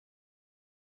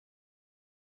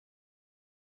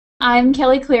I'm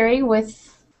Kelli Cleary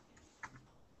with.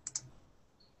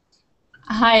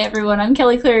 Hi everyone, I'm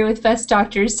Kelli Cleary with Best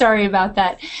Doctors. Sorry about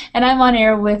that. And I'm on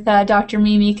air with Dr.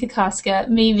 Mimi Kokoska.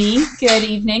 Mimi, good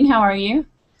evening. How are you?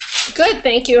 Good,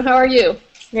 thank you. How are you?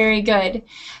 Very good.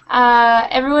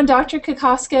 Everyone, Dr.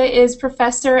 Kokoska is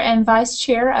professor and vice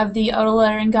chair of the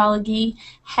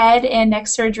Otolaryngology-Head and Neck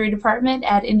Surgery Department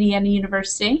at Indiana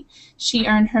University. She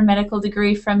earned her medical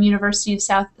degree from University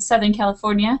of Southern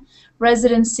California,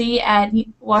 residency at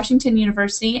Washington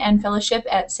University, and fellowship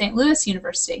at St. Louis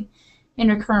University. In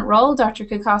her current role, Dr.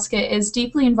 Kokoska is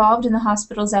deeply involved in the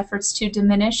hospital's efforts to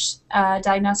diminish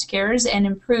diagnostic errors and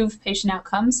improve patient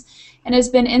outcomes, and has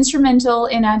been instrumental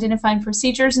in identifying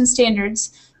procedures and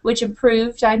standards which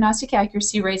improve diagnostic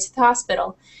accuracy rates at the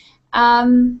hospital.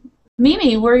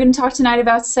 Mimi, we're going to talk tonight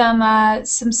about some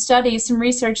studies, some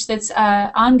research that's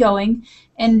ongoing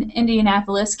in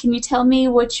Indianapolis. Can you tell me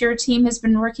what your team has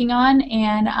been working on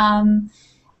and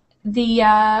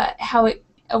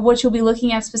what you'll be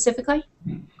looking at specifically?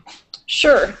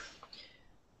 Sure.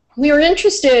 We are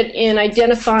interested in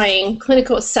identifying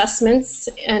clinical assessments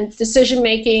and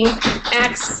decision-making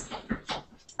acts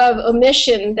of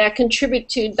omission that contribute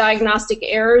to diagnostic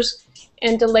errors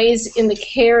and delays in the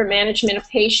care and management of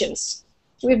patients.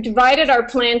 We've divided our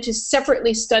plan to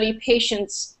separately study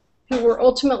patients who were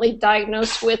ultimately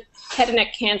diagnosed with head and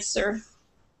neck cancer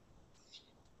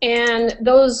and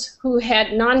those who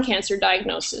had non-cancer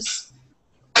diagnosis.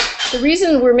 The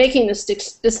reason we're making this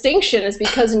distinction is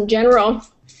because in general,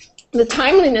 the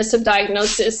timeliness of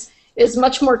diagnosis is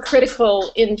much more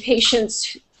critical in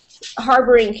patients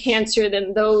harboring cancer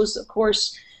than those, of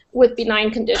course, with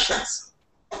benign conditions.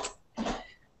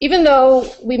 Even though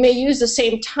we may use the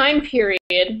same time period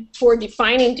for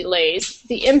defining delays,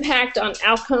 the impact on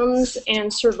outcomes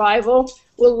and survival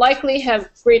will likely have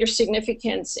greater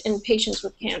significance in patients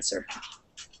with cancer.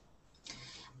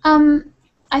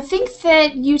 I think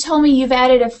that you told me you've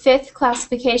added a fifth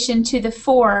classification to the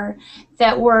four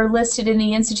that were listed in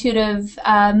the Institute of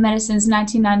Medicine's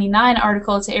 1999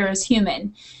 article, "To Err is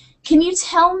Human." Can you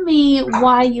tell me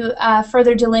why you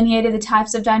further delineated the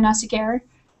types of diagnostic error?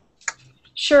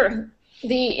 Sure.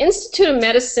 The Institute of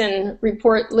Medicine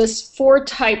report lists 4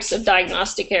 types of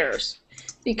diagnostic errors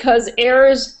because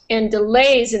errors and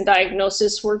delays in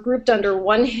diagnosis were grouped under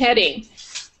one heading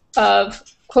of,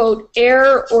 quote,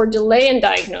 error or delay in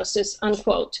diagnosis,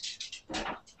 unquote.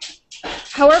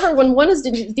 However, when one is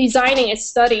designing a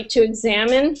study to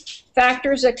examine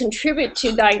factors that contribute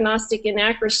to diagnostic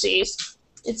inaccuracies,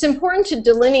 it's important to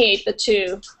delineate the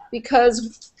two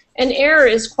because an error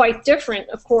is quite different,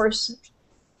 of course,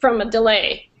 from a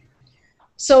delay.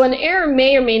 So an error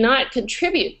may or may not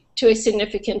contribute to a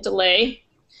significant delay,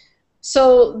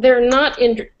 so they're not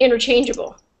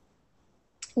interchangeable.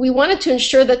 We wanted to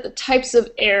ensure that the types of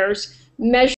errors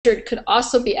measured could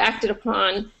also be acted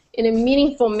upon in a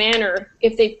meaningful manner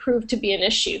if they proved to be an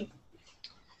issue.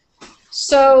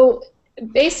 So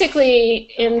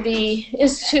basically, in the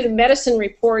Institute of Medicine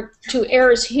report, "To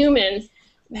Err is Human,"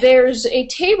 there's a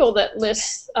table that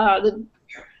lists the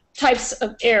types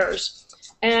of errors,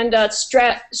 and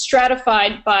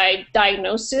stratified by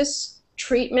diagnosis,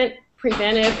 treatment,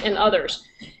 preventive, and others.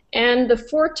 And the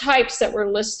 4 types that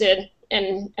were listed,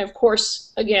 and of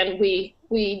course, again, we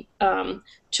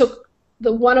took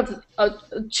the one of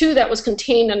 2 that was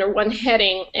contained under one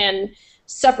heading and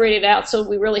separated out, so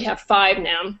we really have 5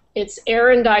 now. It's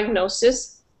error in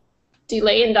diagnosis,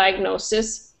 delay in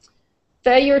diagnosis,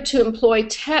 failure to employ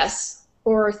tests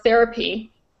or therapy,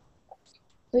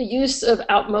 the use of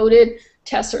outmoded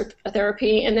tests or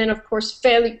therapy, and then, of course,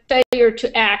 failure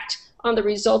to act on the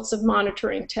results of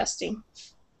monitoring testing.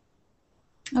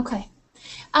 Okay.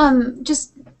 I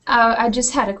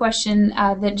just had a question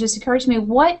that just occurred to me.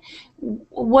 What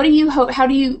do you hope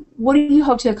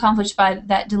to accomplish by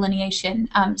that delineation,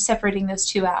 separating those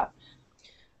 2 out?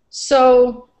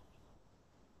 So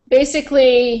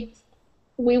basically,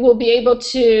 we will be able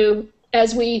to,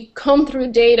 as we comb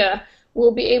through data,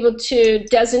 we'll be able to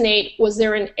designate, was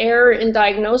there an error in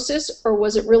diagnosis or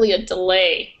was it really a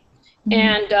delay? Mm-hmm.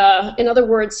 And in other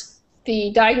words, the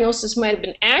diagnosis might have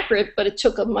been accurate, but it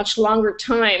took a much longer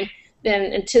time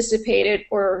than anticipated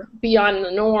or beyond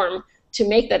the norm to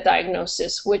make that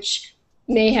diagnosis, which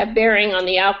may have bearing on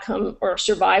the outcome or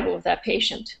survival of that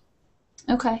patient.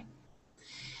 Okay.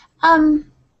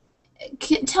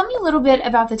 Tell me a little bit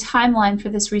about the timeline for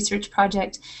this research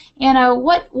project, and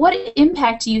what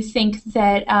impact do you think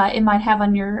that it might have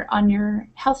on your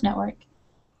health network?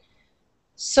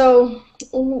 So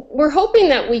we're hoping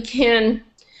that we can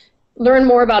learn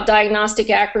more about diagnostic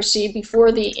accuracy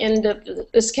before the end of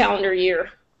this calendar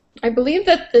year. I believe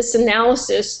that this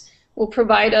analysis will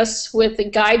provide us with a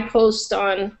guidepost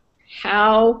on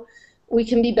how we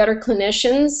can be better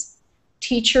clinicians,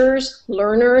 teachers,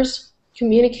 learners,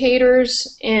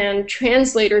 communicators, and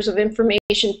translators of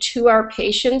information to our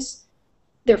patients,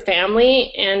 their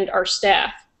family, and our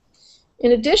staff.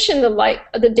 In addition,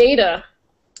 the data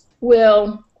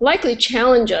will likely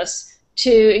challenge us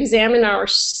to examine our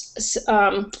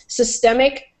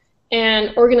systemic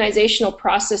and organizational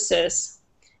processes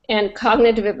and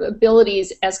cognitive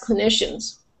abilities as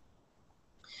clinicians.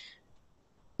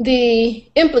 The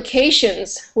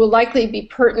implications will likely be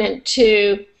pertinent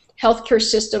to healthcare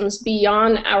systems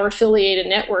beyond our affiliated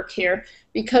network here,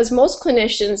 because most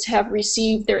clinicians have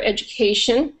received their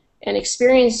education and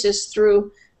experiences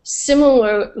through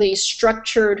similarly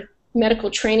structured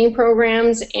medical training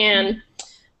programs, and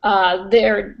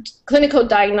their clinical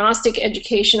diagnostic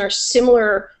education are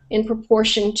similar in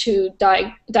proportion to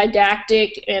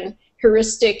didactic and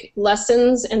heuristic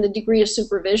lessons and the degree of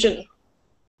supervision.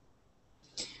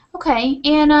 Okay,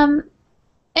 and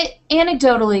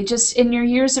anecdotally, just in your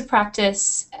years of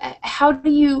practice, how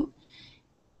can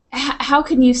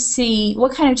you see,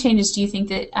 what kind of changes do you think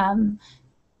that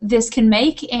this can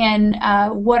make, and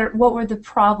what were the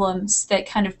problems that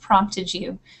kind of prompted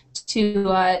you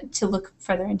to look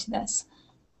further into this?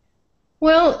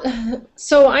 Well,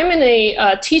 so I'm in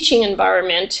a teaching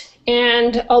environment,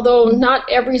 and although not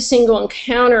every single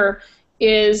encounter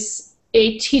is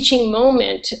a teaching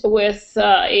moment with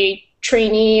a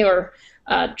trainee or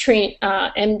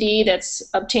MD that's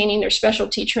obtaining their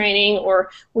specialty training, or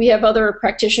we have other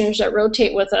practitioners that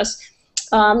rotate with us,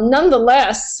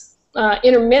 nonetheless,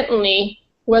 intermittently,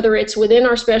 whether it's within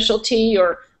our specialty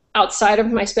or outside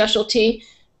of my specialty,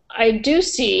 I do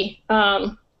see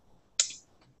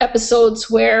episodes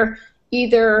where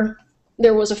either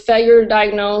there was a failure to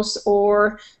diagnose,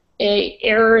 or an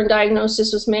error in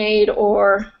diagnosis was made,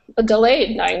 or a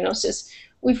delayed diagnosis.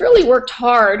 We've really worked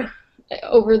hard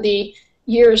over the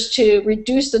years to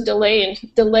reduce the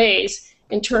delays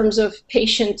in terms of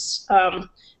patients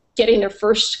getting their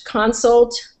first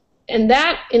consult, and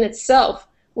that in itself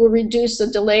will reduce the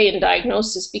delay in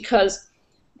diagnosis, because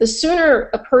the sooner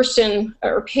a person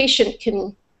or a patient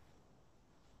can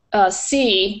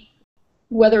see,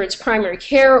 whether it's primary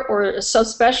care or a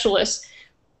subspecialist,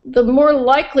 the more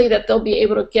likely that they'll be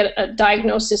able to get a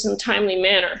diagnosis in a timely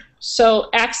manner. So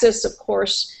access, of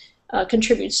course,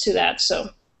 contributes to that. So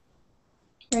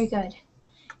very good.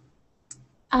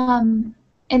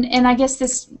 And I guess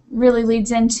this really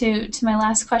leads into my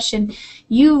last question.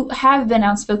 You have been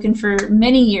outspoken for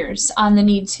many years on the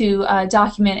need to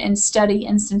document and study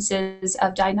instances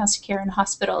of diagnostic care in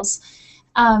hospitals.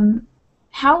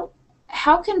 How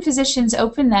can physicians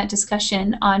open that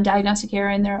discussion on diagnostic care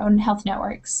in their own health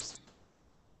networks?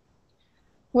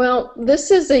 Well,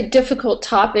 this is a difficult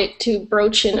topic to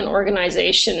broach in an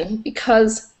organization,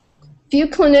 because few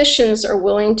clinicians are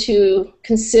willing to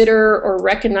consider or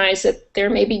recognize that there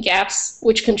may be gaps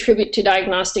which contribute to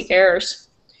diagnostic errors.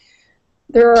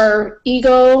 There are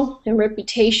ego and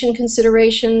reputation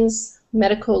considerations,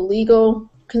 medical legal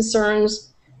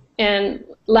concerns, and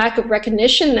lack of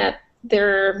recognition that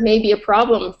there may be a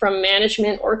problem from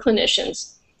management or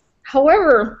clinicians.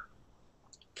 However,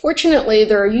 fortunately,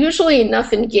 there are usually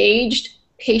enough engaged,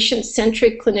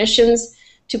 patient-centric clinicians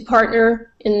to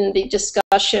partner in the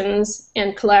discussions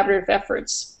and collaborative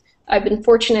efforts. I've been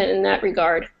fortunate in that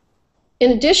regard.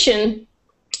 In addition,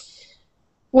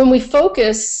 when we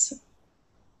focus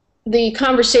the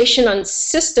conversation on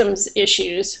systems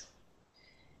issues,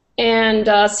 and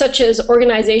such as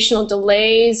organizational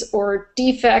delays or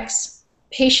defects,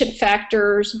 patient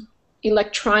factors,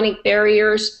 electronic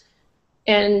barriers,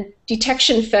 and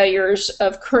detection failures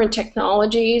of current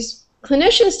technologies,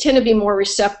 clinicians tend to be more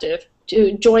receptive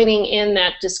to joining in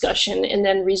that discussion and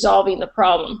then resolving the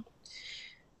problem.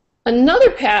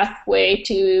 Another pathway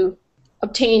to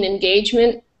obtain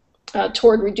engagement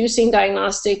toward reducing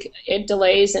diagnostic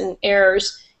delays and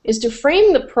errors is to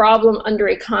frame the problem under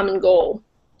a common goal,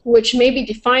 which may be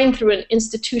defined through an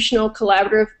institutional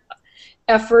collaborative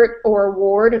effort or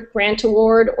award, grant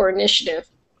award, or initiative.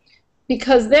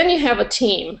 Because then you have a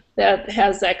team that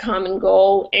has that common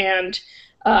goal, and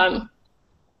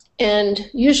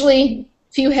usually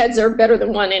few heads are better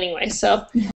than one anyway. So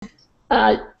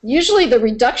usually the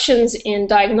reductions in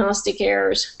diagnostic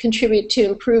errors contribute to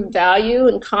improved value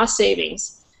and cost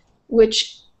savings,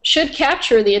 which should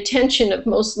capture the attention of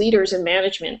most leaders in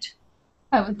management.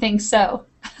 I would think so.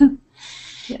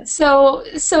 Yes.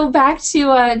 So back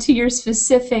to your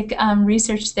specific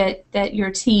research that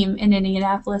your team in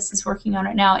Indianapolis is working on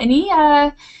right now.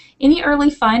 Any early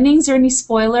findings or any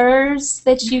spoilers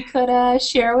that you could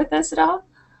share with us at all?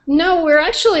 No, we're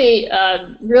actually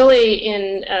really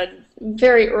in a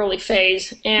very early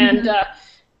phase, and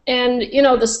you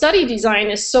know the study design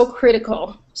is so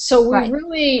critical. So we Right.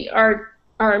 really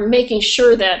are making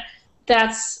sure that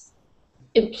that's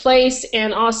in place,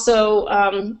 and also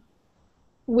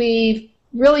we've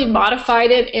really modified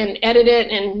it and edited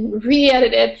and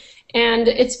re-edited it, and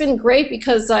it's been great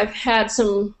because I've had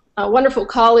some wonderful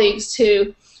colleagues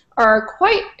who are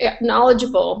quite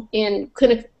knowledgeable in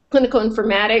clinical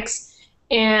informatics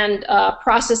and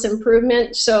process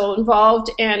improvement, so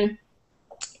involved, and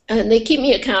they keep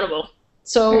me accountable.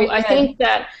 So Very I good. think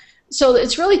that, so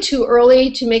it's really too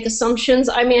early to make assumptions.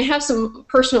 I mean, I have some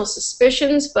personal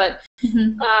suspicions, but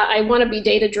Hmm. I want to be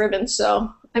data driven,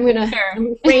 so I'm gonna Sure.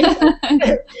 refrain from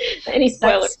any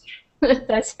spoilers. That's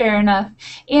that's fair enough.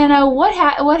 And what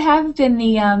have been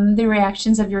the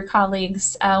reactions of your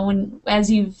colleagues when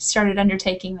as you've started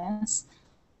undertaking this?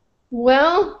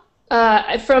 Well,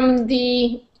 from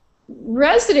the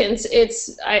residents,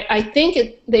 I think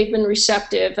they've been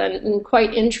receptive and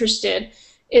quite interested.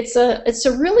 It's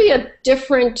a really a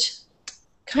different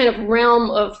kind of realm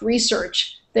of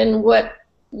research than what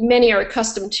many are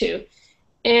accustomed to.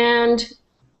 And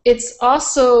it's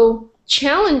also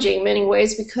challenging in many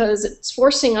ways because it's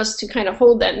forcing us to kind of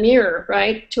hold that mirror,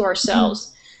 right, to Mhm.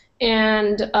 ourselves.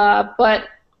 And but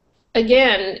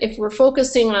again, if we're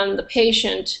focusing on the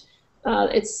patient,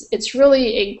 it's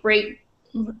really a great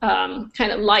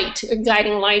kind of light, a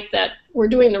guiding light that we're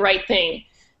doing the right thing,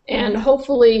 and Right.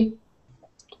 hopefully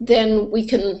then we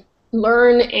can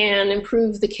learn and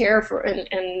improve the care for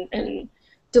and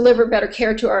deliver better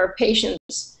care to our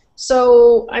patients.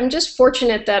 So I'm just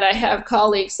fortunate that I have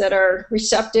colleagues that are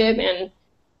receptive and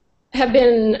have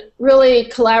been really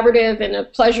collaborative and a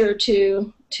pleasure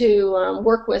to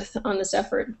work with on this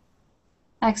effort.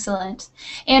 Excellent.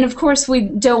 And of course, we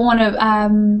don't want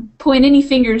to point any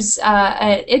fingers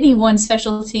at any one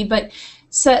specialty, but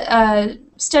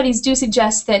studies do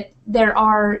suggest that there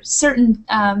are certain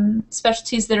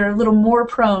specialties that are a little more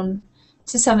prone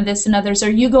to some of this than others. Are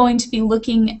you going to be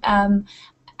looking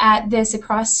at this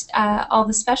across all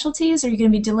the specialties? Are you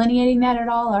going to be delineating that at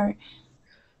all? Or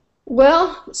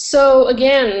Well, so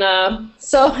again,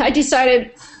 so I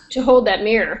decided to hold that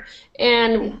mirror,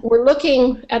 and yeah, we're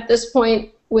looking at this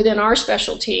point within our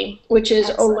specialty, which is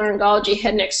excellent. otolaryngology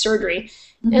head neck surgery,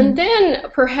 and Hmm. then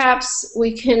perhaps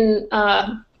we can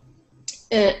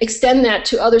extend that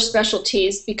to other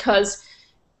specialties because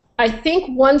I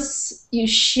think once you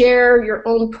share your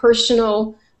own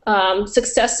personal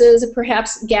successes,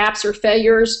 perhaps gaps or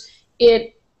failures,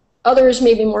 it others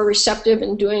may be more receptive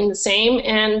in doing the same.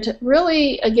 And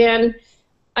really, again,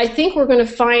 I think we're going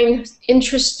to find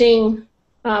interesting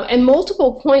and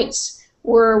multiple points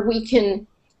where we can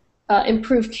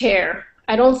improve care.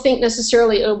 I don't think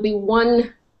necessarily it'll be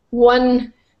one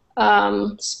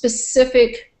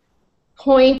specific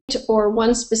point or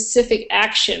one specific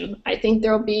action. I think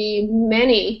there'll be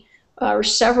many or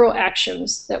several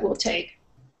actions that we'll take.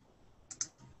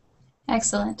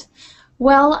 Excellent.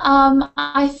 Well,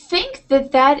 I think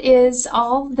that that is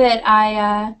all that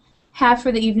I have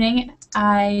for the evening.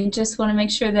 I just want to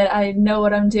make sure that I know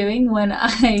what I'm doing when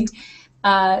I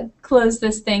close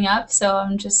this thing up, so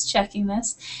I'm just checking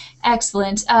this.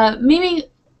 Excellent. Mimi,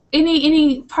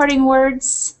 any parting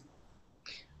words?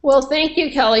 Well, thank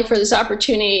you, Kelly, for this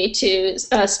opportunity to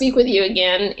speak with you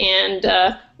again.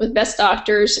 And with Best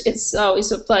Doctors, it's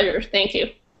always a pleasure. Thank you.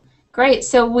 Great.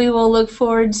 So we will look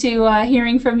forward to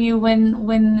hearing from you when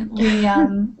we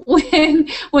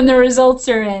when the results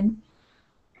are in.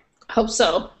 Hope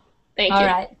so. Thank All you.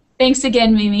 right. Thanks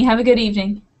again, Mimi. Have a good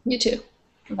evening. You too.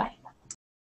 Bye.